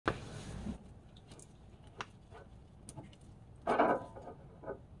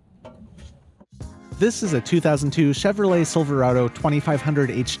This is a 2002 Chevrolet Silverado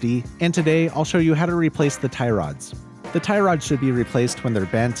 2500HD, and today I'll show you how to replace the tie rods. The tie rods should be replaced when they're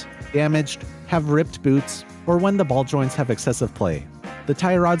bent, damaged, have ripped boots, or when the ball joints have excessive play. The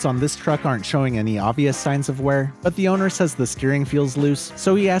tie rods on this truck aren't showing any obvious signs of wear, but the owner says the steering feels loose,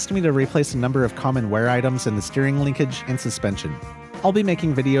 so he asked me to replace a number of common wear items in the steering linkage and suspension. I'll be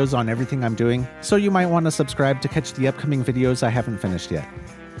making videos on everything I'm doing, so you might want to subscribe to catch the upcoming videos I haven't finished yet.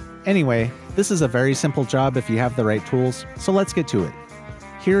 Anyway, this is a very simple job if you have the right tools, so let's get to it.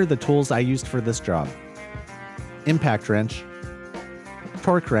 Here are the tools I used for this job. Impact wrench,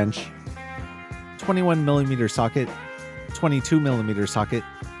 torque wrench, 21mm socket, 22mm socket,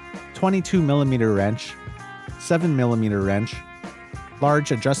 22mm wrench, 7mm wrench,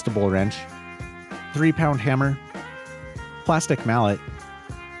 large adjustable wrench, 3-pound hammer, plastic mallet,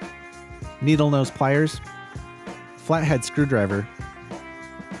 needle nose pliers, flathead screwdriver,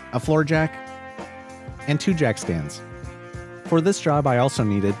 a floor jack, and 2 jack stands. For this job I also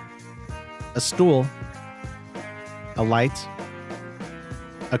needed a stool, a light,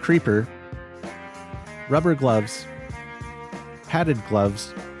 a creeper, rubber gloves, padded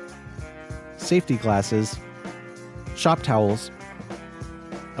gloves, safety glasses, shop towels,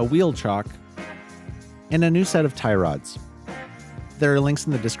 a wheel chock, and a new set of tie rods. There are links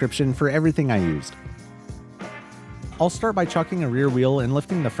in the description for everything I used. I'll start by chocking a rear wheel and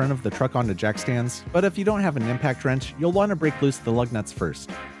lifting the front of the truck onto jack stands, but if you don't have an impact wrench, you'll want to break loose the lug nuts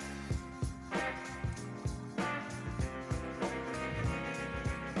first.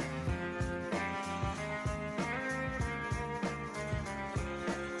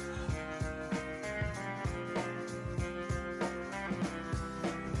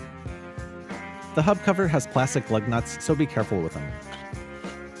 The hub cover has plastic lug nuts, so be careful with them.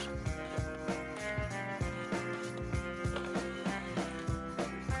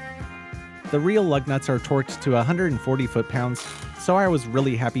 The real lug nuts are torqued to 140 foot-pounds, so I was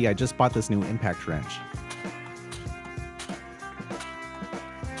really happy I just bought this new impact wrench.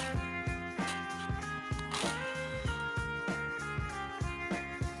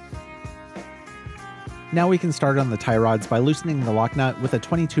 Now we can start on the tie rods by loosening the lock nut with a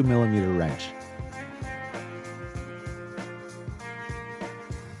 22mm wrench.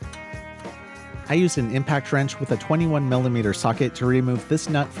 I used an impact wrench with a 21mm socket to remove this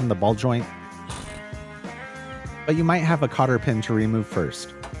nut from the ball joint, but you might have a cotter pin to remove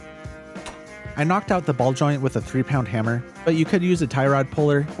first. I knocked out the ball joint with a 3-pound hammer, but you could use a tie rod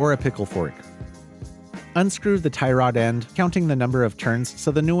puller or a pickle fork. Unscrew the tie rod end, counting the number of turns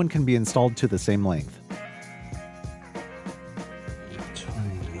so the new one can be installed to the same length.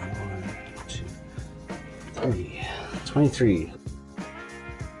 23.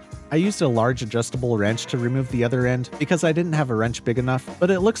 I used a large adjustable wrench to remove the other end because I didn't have a wrench big enough,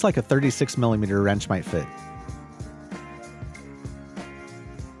 but it looks like a 36mm wrench might fit.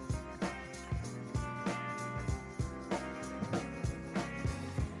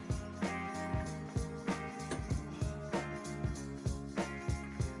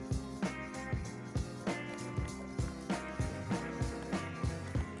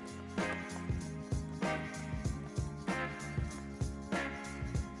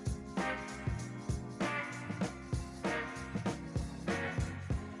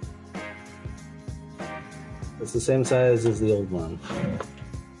 It's the same size as the old one.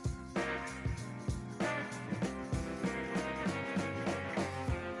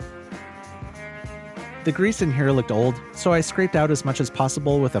 The grease in here looked old, so I scraped out as much as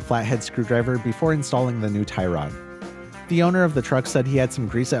possible with a flathead screwdriver before installing the new tie rod. The owner of the truck said he had some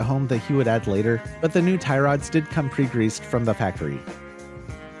grease at home that he would add later, but the new tie rods did come pre-greased from the factory.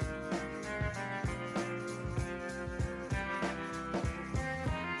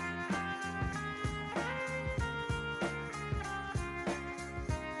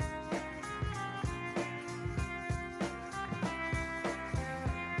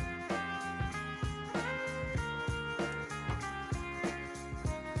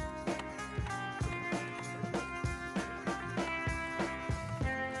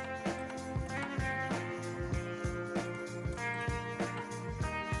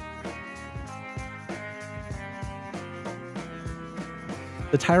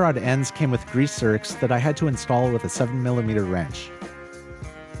 The tie rod ends came with grease zerks that I had to install with a 7mm wrench.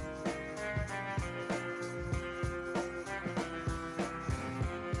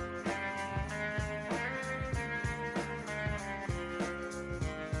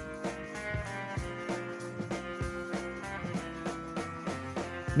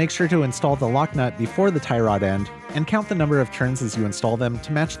 Make sure to install the lock nut before the tie rod end, and count the number of turns as you install them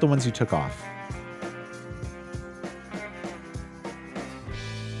to match the ones you took off.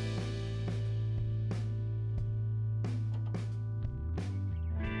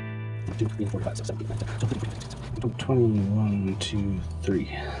 2, 3, 4, 5, 6, 7, 8, 9, 10, 21, 2,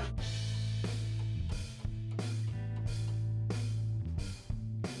 3.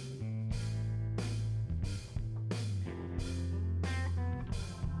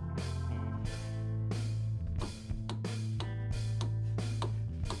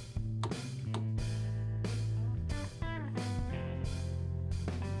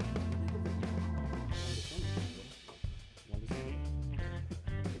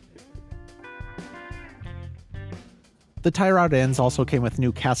 The tie rod ends also came with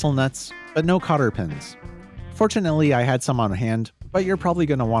new castle nuts, but no cotter pins. Fortunately, I had some on hand, but you're probably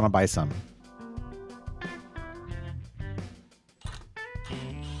going to want to buy some.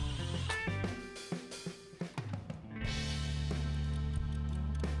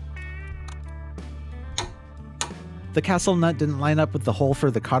 The castle nut didn't line up with the hole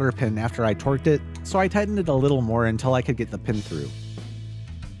for the cotter pin after I torqued it, so I tightened it a little more until I could get the pin through.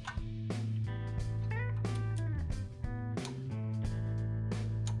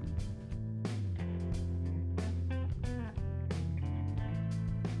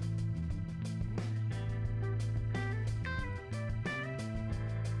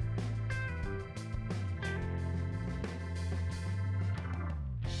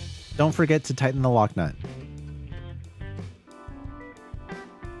 Don't forget to tighten the lock nut.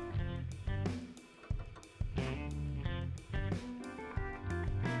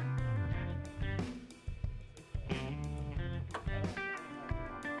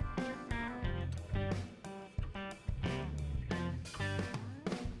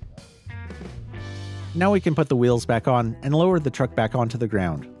 Now we can put the wheels back on and lower the truck back onto the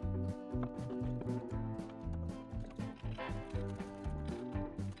ground.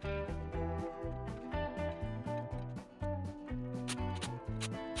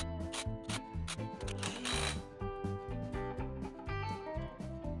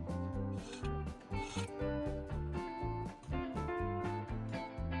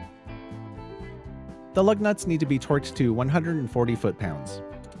 The lug nuts need to be torqued to 140 foot-pounds.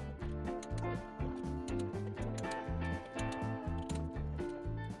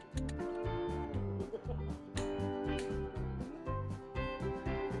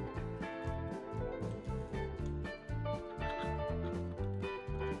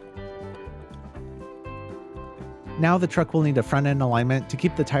 Now the truck will need a front end alignment to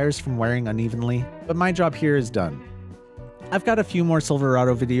keep the tires from wearing unevenly, but my job here is done. I've got a few more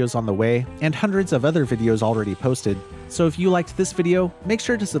Silverado videos on the way, and hundreds of other videos already posted, so if you liked this video, make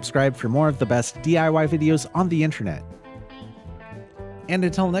sure to subscribe for more of the best DIY videos on the internet. And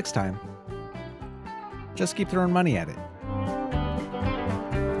until next time, just keep throwing money at it.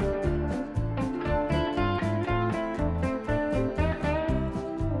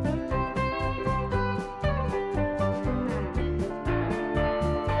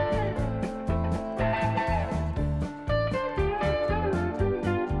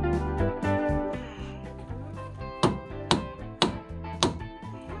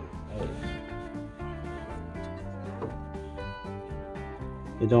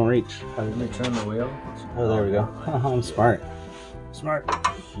 It don't reach. How did they turn the wheel? Oh, there we go. I'm smart. Smart.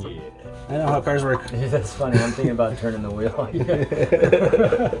 Yeah. I know how cars work. That's funny. I'm thinking about turning the wheel.